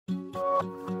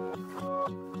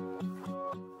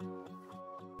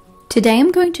Today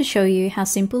I'm going to show you how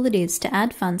simple it is to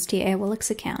add funds to your Airwallex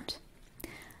account.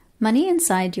 Money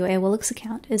inside your Airwallex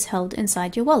account is held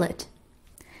inside your wallet.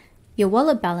 Your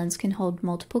wallet balance can hold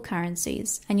multiple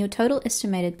currencies, and your total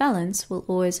estimated balance will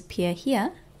always appear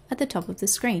here at the top of the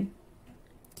screen.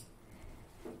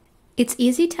 It's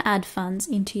easy to add funds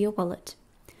into your wallet.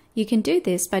 You can do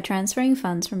this by transferring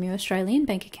funds from your Australian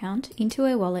bank account into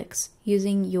Airwallex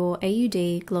using your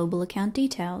AUD global account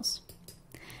details.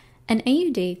 An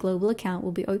AUD global account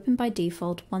will be open by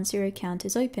default once your account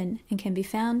is open and can be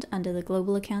found under the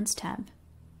Global Accounts tab.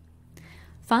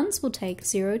 Funds will take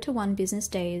 0 to 1 business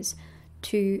days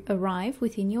to arrive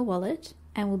within your wallet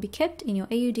and will be kept in your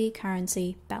AUD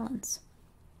currency balance.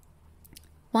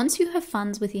 Once you have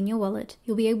funds within your wallet,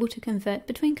 you'll be able to convert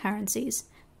between currencies,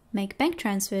 make bank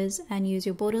transfers, and use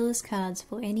your borderless cards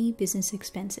for any business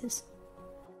expenses.